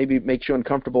that maybe makes you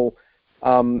uncomfortable,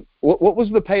 what was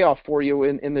the payoff for you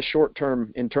in the short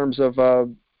term in terms of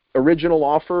original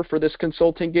offer for this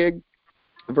consulting gig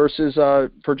versus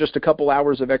for just a couple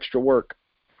hours of extra work?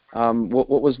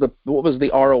 What was the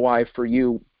ROI for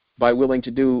you by willing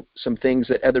to do some things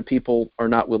that other people are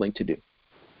not willing to do.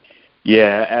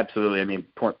 Yeah, absolutely. I mean,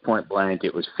 point blank,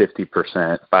 it was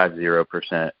 50%,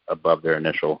 50% above their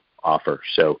initial offer.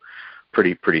 So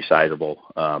pretty sizable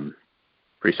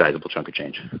chunk of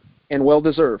change. And well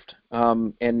deserved.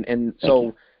 And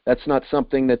so that's not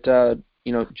something that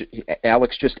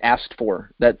Alex just asked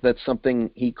for. That's something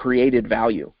he created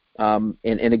value. And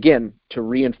again, to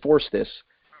reinforce this,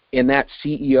 in that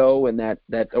CEO and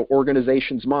that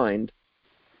organization's mind,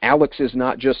 Alex is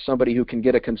not just somebody who can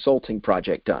get a consulting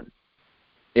project done.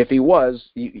 If he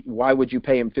was, why would you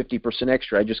pay him 50%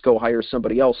 extra? I'd just go hire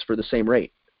somebody else for the same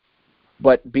rate.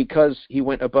 But because he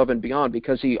went above and beyond,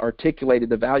 because he articulated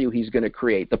the value he's going to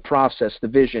create, the process, the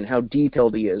vision, how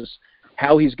detailed he is,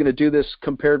 how he's going to do this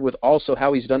compared with also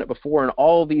how he's done it before, and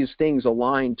all these things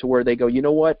align to where they go, you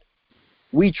know what?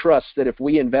 We trust that if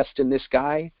we invest in this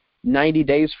guy 90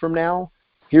 days from now,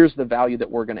 here's the value that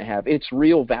we're going to have. It's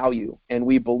real value, and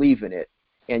we believe in it.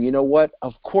 And you know what?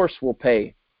 Of course we'll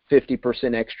pay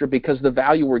 50% extra because the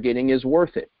value we're getting is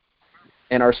worth it.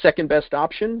 And our second best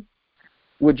option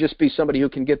would just be somebody who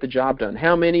can get the job done.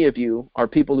 How many of you are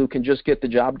people who can just get the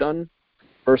job done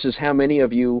versus how many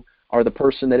of you are the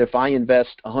person that if I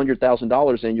invest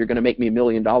 $100,000 in, you're going to make me $1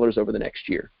 million over the next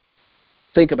year?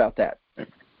 Think about that.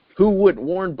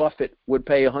 Warren Buffett would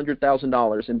pay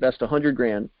 $100,000, invest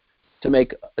 $100,000 to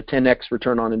make a 10x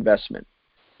return on investment.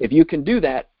 If you can do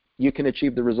that, you can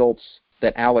achieve the results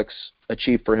that Alex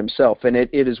achieved for himself, and it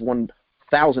is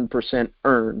 1,000%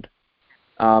 earned.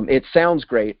 It sounds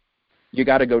great. You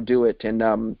got to go do it,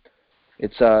 and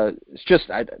it's just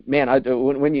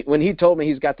when he told me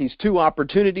he's got these 2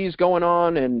 opportunities going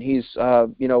on, and he's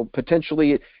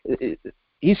potentially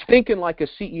he's thinking like a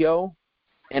CEO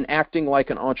and acting like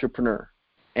an entrepreneur,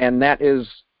 and that is,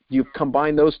 you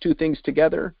combine those 2 things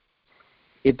together.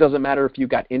 It doesn't matter if you've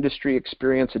got industry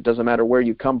experience. It doesn't matter where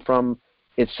you come from.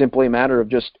 It's simply a matter of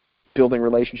just building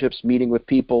relationships, meeting with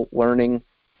people, learning,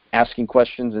 asking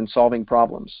questions, and solving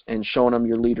problems, and showing them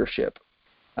your leadership.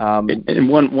 And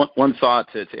one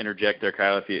thought to interject there,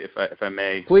 Kyle, if I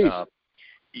may. Please.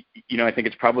 I think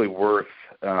it's probably worth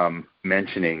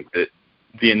mentioning that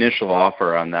the initial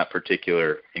offer on that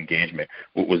particular engagement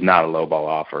was not a lowball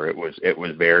offer. It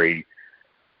was very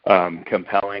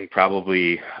compelling,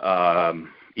 probably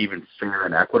even fair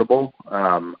and equitable.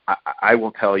 I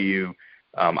will tell you,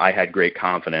 I had great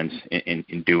confidence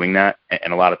in doing that,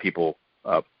 and a lot of people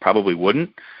probably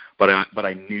wouldn't. But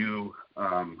I knew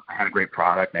I had a great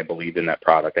product, and I believed in that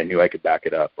product. I knew I could back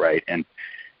it up, right? And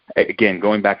again,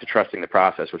 going back to trusting the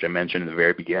process, which I mentioned in the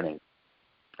very beginning,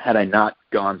 had I not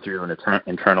gone through and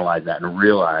internalized that and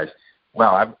realized,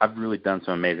 wow, I've really done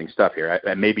some amazing stuff here.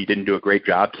 I maybe didn't do a great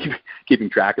job keeping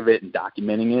track of it and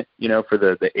documenting it, for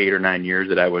the 8 or 9 years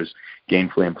that I was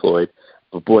gainfully employed.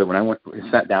 But boy, when I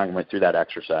sat down and went through that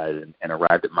exercise and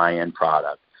arrived at my end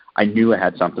product, I knew I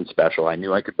had something special. I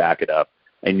knew I could back it up.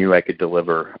 I knew I could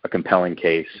deliver a compelling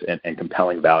case and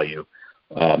compelling value.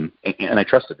 And I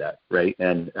trusted that, right?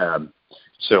 And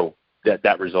so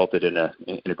that resulted in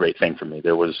a great thing for me.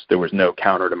 There was no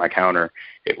counter to my counter.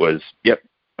 It was, yep,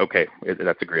 okay,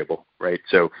 that's agreeable, right?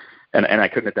 So, and I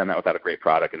couldn't have done that without a great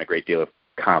product and a great deal of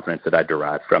confidence that I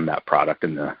derived from that product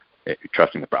and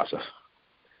trusting the process.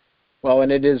 Well,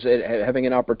 and it is having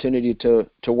an opportunity to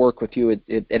work with you.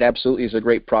 It absolutely is a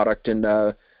great product, and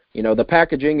the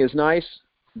packaging is nice,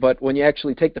 but when you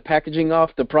actually take the packaging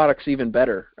off, the product's even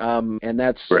better. And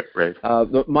that's right.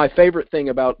 My favorite thing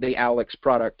about the Alex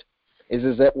product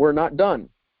is that we're not done,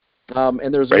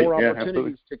 and there's more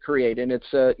opportunities to create, and it's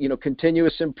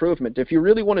continuous improvement. If you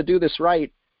really want to do this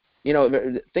right,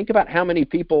 think about how many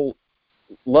people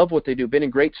love what they do, been in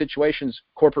great situations,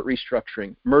 corporate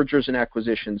restructuring, mergers and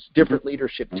acquisitions, different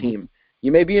leadership team.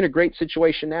 You may be in a great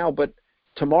situation now, but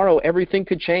tomorrow everything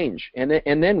could change, and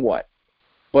then what?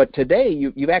 But today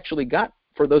you've actually got,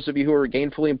 for those of you who are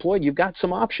gainfully employed, you've got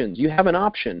some options. You have an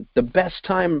option. The best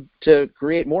time to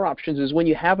create more options is when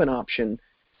you have an option.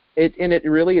 And it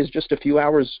really is just a few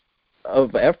hours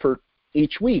of effort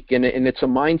each week, and it's a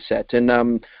mindset.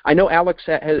 And I know Alex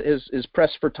is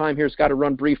pressed for time here. Has got to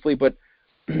run briefly, but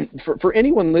for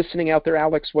anyone listening out there,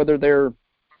 Alex, whether they're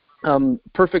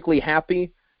perfectly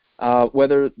happy,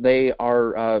 whether they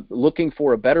are looking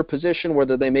for a better position,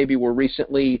 whether they maybe were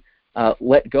recently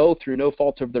let go through no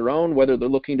fault of their own, whether they're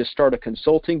looking to start a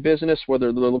consulting business,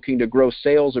 whether they're looking to grow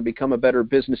sales or become a better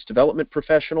business development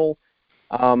professional,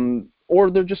 or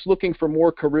they're just looking for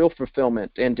more career fulfillment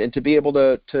and to be able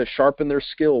to sharpen their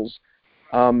skills.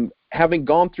 Having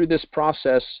gone through this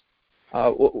process,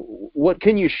 what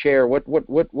can you share?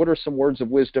 What are some words of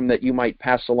wisdom that you might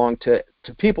pass along to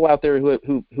people out there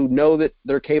who know that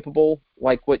they're capable,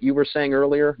 like what you were saying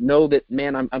earlier, know that,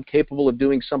 man, I'm capable of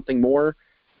doing something more.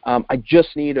 I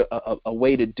just need a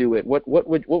way to do it. What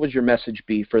would your message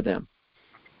be for them?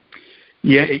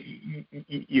 Yeah,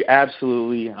 you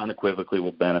absolutely unequivocally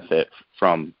will benefit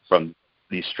from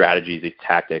these strategies, these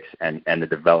tactics, and the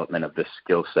development of this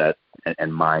skill set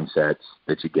and mindsets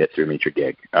that you get through Meet Your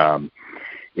Gig.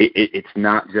 It's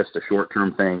not just a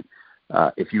short-term thing.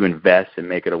 If you invest and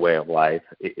make it a way of life,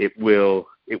 it will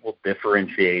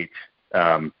differentiate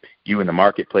you in the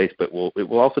marketplace, but it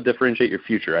will also differentiate your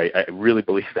future. I really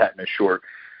believe that in a short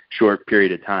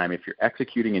period of time. If you're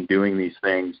executing and doing these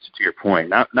things, to your point,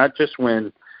 not just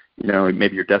when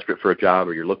maybe you're desperate for a job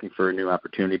or you're looking for a new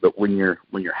opportunity, but when you're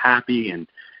happy and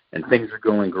things are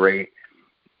going great,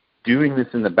 doing this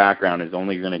in the background is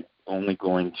only going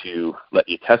to let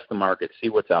you test the market, see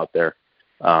what's out there.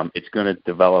 It's going to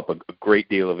develop a great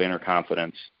deal of inner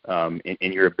confidence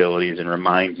in your abilities and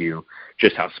remind you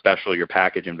just how special your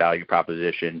package and value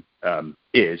proposition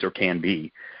is or can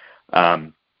be.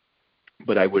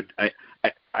 But I would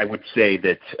say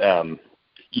that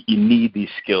you need these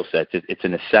skill sets. It's a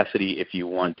necessity if you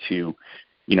want to,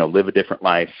 live a different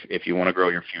life, if you want to grow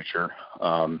your future,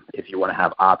 if you want to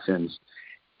have options,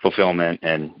 fulfillment,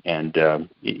 and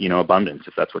abundance,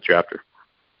 if that's what you're after.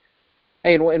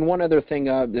 Hey, and one other thing,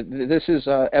 this is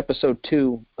episode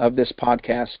 2 of this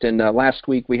podcast, and last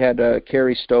week we had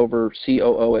Carrie Stover,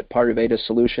 COO at Cultivate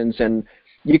Solutions, and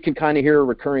you can kind of hear a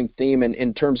recurring theme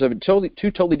in terms of two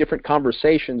totally different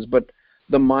conversations, but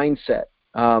the mindset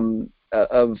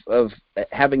of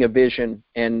having a vision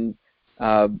and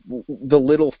the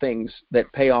little things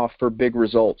that pay off for big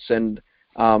results. And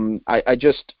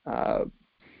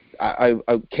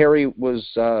Carrie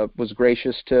was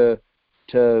gracious to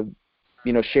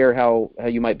share how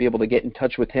you might be able to get in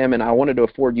touch with him, and I wanted to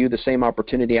afford you the same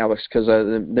opportunity, Alex, because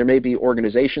there may be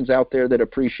organizations out there that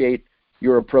appreciate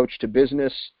your approach to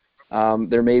business.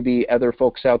 There may be other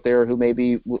folks out there who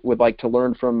maybe would like to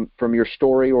learn from your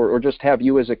story or just have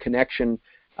you as a connection.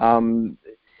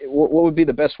 What would be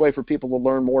the best way for people to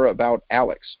learn more about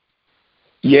Alex?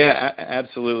 Yeah,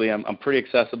 absolutely. I'm pretty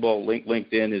accessible.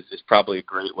 LinkedIn is probably a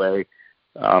great way.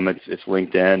 It's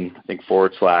LinkedIn, I think /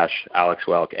 Alex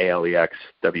Welk,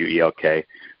 AlexWelk.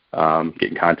 Get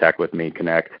in contact with me,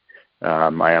 connect.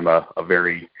 I am a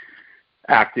very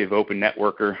active open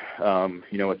networker.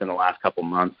 Within the last couple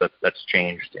months, that's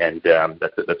changed, and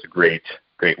that's a great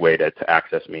way to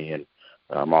access me, and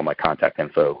all my contact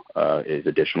info is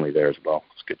additionally there as well.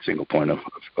 It's a good single point of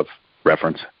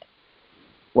reference.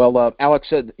 Well,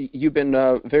 Alex, you've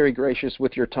been very gracious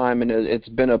with your time, and it's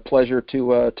been a pleasure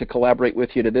to collaborate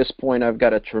with you to this point. I've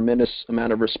got a tremendous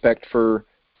amount of respect for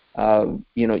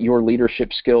your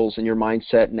leadership skills and your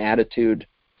mindset and attitude,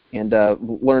 and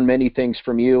learn many things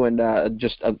from you. And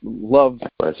love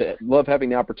having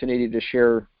the opportunity to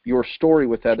share your story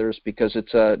with others, because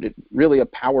it's really a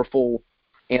powerful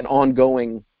and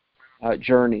ongoing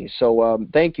journey. So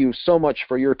thank you so much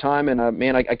for your time, and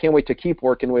man, I can't wait to keep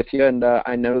working with you. And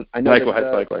I know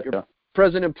likewise, your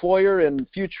present employer and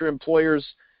future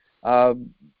employers,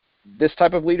 this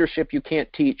type of leadership you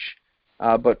can't teach,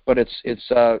 but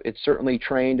it's certainly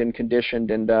trained and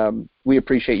conditioned, and we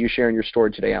appreciate you sharing your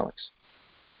story today, Alex.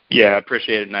 Yeah, I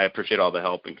appreciate it, and I appreciate all the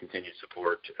help and continued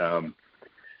support.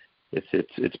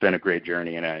 It's been a great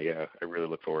journey, and I really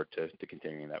look forward to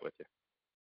continuing that with you.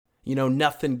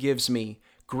 Nothing gives me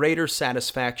greater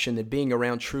satisfaction than being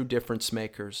around true difference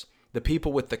makers, the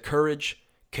people with the courage,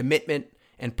 commitment,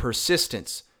 and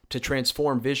persistence to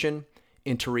transform vision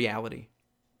into reality.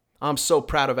 I'm so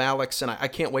proud of Alex, and I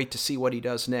can't wait to see what he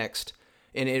does next.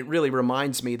 And it really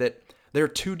reminds me that there are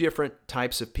two different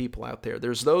types of people out there.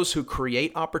 There's those who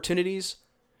create opportunities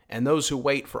and those who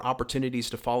wait for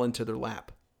opportunities to fall into their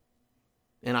lap.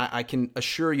 And I can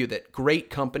assure you that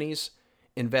great companies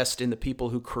invest in the people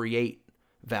who create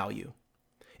value.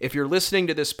 If you're listening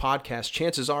to this podcast,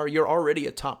 chances are you're already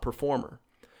a top performer.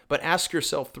 But ask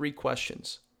yourself 3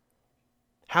 questions.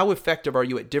 How effective are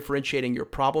you at differentiating your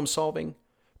problem solving,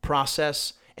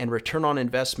 process, and return on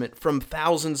investment from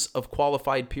thousands of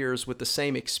qualified peers with the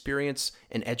same experience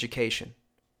and education?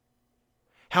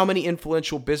 How many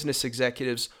influential business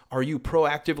executives are you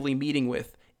proactively meeting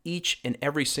with each and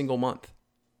every single month?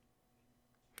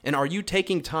 And are you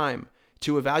taking time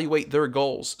to evaluate their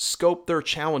goals, scope their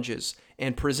challenges,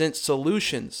 and present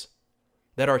solutions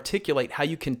that articulate how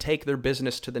you can take their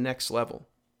business to the next level?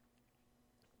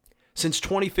 Since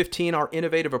 2015, our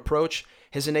innovative approach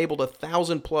has enabled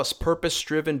 1,000+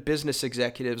 purpose-driven business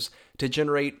executives to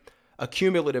generate a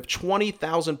cumulative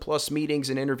 20,000 plus meetings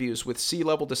and interviews with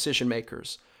C-level decision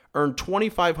makers, earn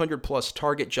 2,500 plus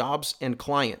target jobs and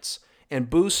clients, and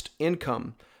boost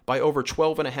income by over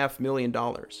 $12.5 million.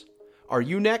 Are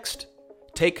you next?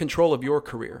 Take control of your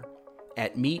career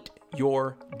at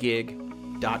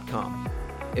meetyourgig.com.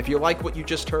 If you like what you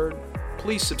just heard,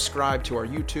 please subscribe to our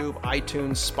YouTube,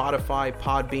 iTunes, Spotify,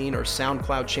 Podbean, or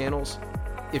SoundCloud channels.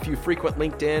 If you frequent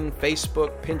LinkedIn,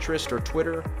 Facebook, Pinterest, or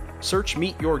Twitter, search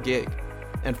Meet Your Gig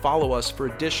and follow us for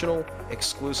additional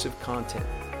exclusive content.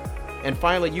 And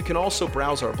finally, you can also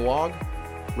browse our blog,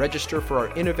 register for our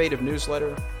innovative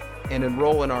newsletter, and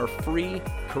enroll in our free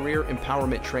career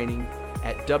empowerment training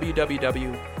at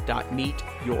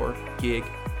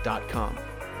www.meetyourgig.com.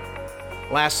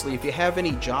 Lastly, if you have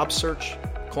any job search,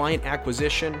 client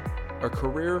acquisition, or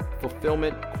career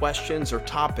fulfillment questions or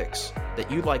topics that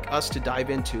you'd like us to dive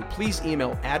into, please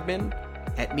email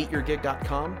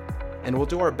admin@meetyourgig.com, and we'll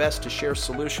do our best to share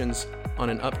solutions on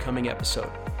an upcoming episode.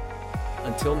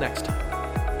 Until next time.